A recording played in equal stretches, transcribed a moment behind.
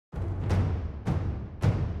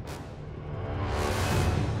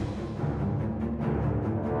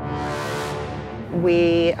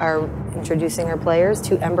we are introducing our players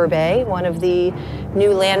to Ember Bay, one of the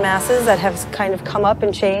new land masses that have kind of come up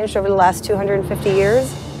and changed over the last 250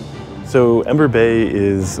 years. So Ember Bay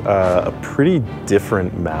is a pretty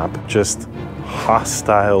different map, just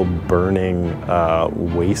hostile, burning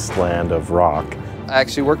wasteland of rock. I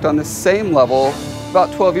actually worked on this same level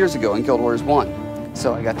about 12 years ago in Guild Wars 1.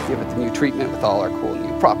 So I got to give it the new treatment with all our cool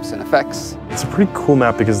new props and effects. It's a pretty cool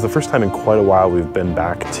map because the first time in quite a while we've been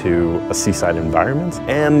back to a seaside environment.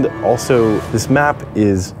 And also this map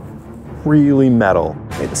is really metal.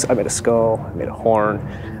 I made a skull, I made a horn,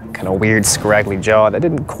 kind of weird scraggly jaw that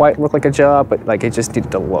didn't quite look like a jaw, but like it just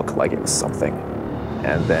needed to look like it was something.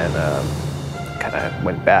 And then kind of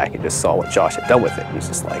went back and just saw what Josh had done with it. He was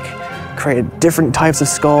just like, created different types of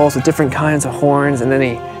skulls with different kinds of horns, and then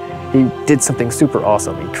he did something super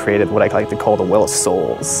awesome. He created what I like to call the Well of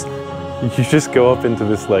Souls. You just go up into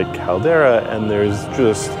this like caldera and there's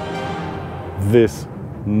just this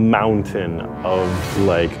mountain of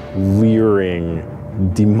like leering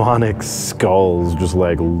demonic skulls just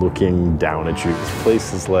like looking down at you. This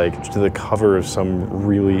place is like to the cover of some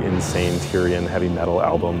really insane Tyrian heavy metal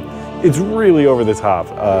album. It's really over the top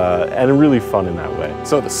and really fun in that way.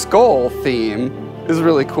 So the skull theme is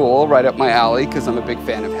really cool, right up my alley, because I'm a big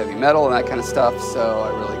fan of heavy metal and that kind of stuff, so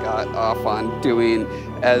I really got off on doing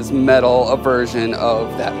as metal a version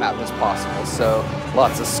of that map as possible. So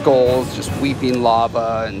lots of skulls, just weeping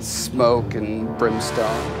lava and smoke and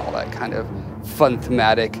brimstone, all that kind of fun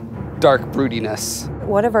thematic dark broodiness.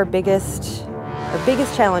 One of our biggest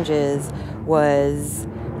challenges was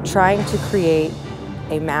trying to create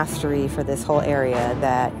a mastery for this whole area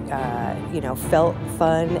that you know, felt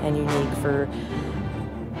fun and unique for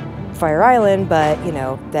Fire Island, but you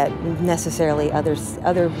know, that necessarily other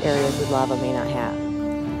areas with lava may not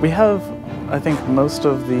have. We have, I think, most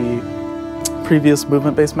of the previous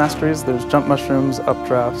movement-based masteries. There's jump mushrooms,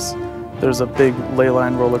 updrafts, there's a big ley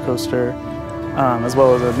line roller coaster, as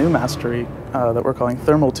well as a new mastery that we're calling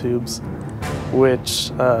thermal tubes,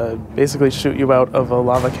 which basically shoot you out of a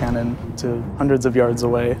lava cannon to hundreds of yards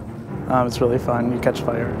away. It's really fun, you catch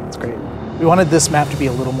fire, it's great. We wanted this map to be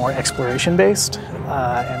a little more exploration-based,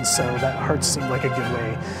 and so that hearts seemed like a good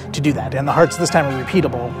way to do that. And the hearts this time are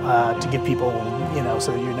repeatable to give people, you know,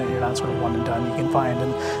 so that you're not sort of one and done. You can find,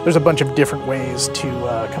 and there's a bunch of different ways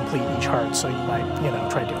to complete each heart, so you might, you know,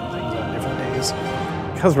 try different things on different days.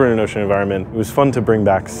 Because we're in an ocean environment, it was fun to bring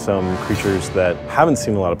back some creatures that haven't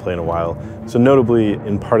seen a lot of play in a while. So notably,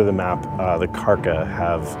 in part of the map, the Karka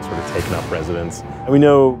have sort of taken up residence. And we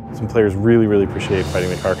know some players really, really appreciate fighting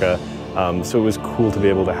the Karka. So it was cool to be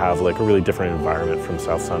able to have like a really different environment from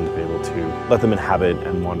South Sun to be able to let them inhabit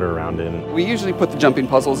and wander around in. We usually put the jumping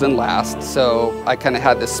puzzles in last, so I kind of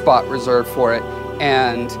had this spot reserved for it.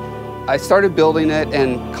 And I started building it,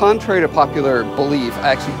 and contrary to popular belief, I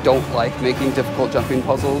actually don't like making difficult jumping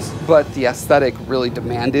puzzles, but the aesthetic really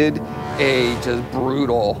demanded a just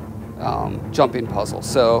brutal jumping puzzle.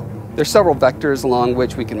 So there's several vectors along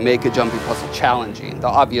which we can make a jumping puzzle challenging. The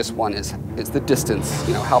obvious one is the distance,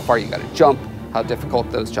 you know, how far you got to jump, how difficult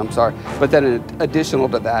those jumps are. But then in additional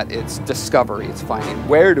to that, it's discovery. It's finding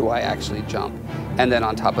where do I actually jump. And then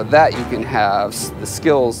on top of that, you can have the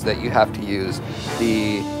skills that you have to use,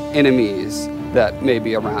 the enemies that may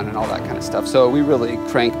be around and all that kind of stuff. So we really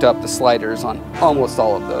cranked up the sliders on almost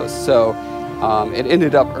all of those. So it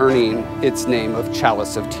ended up earning its name of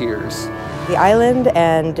Chalice of Tears. The island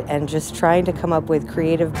and just trying to come up with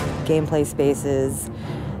creative gameplay spaces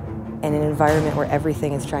and an environment where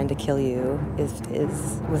everything is trying to kill you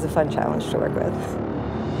was a fun challenge to work with.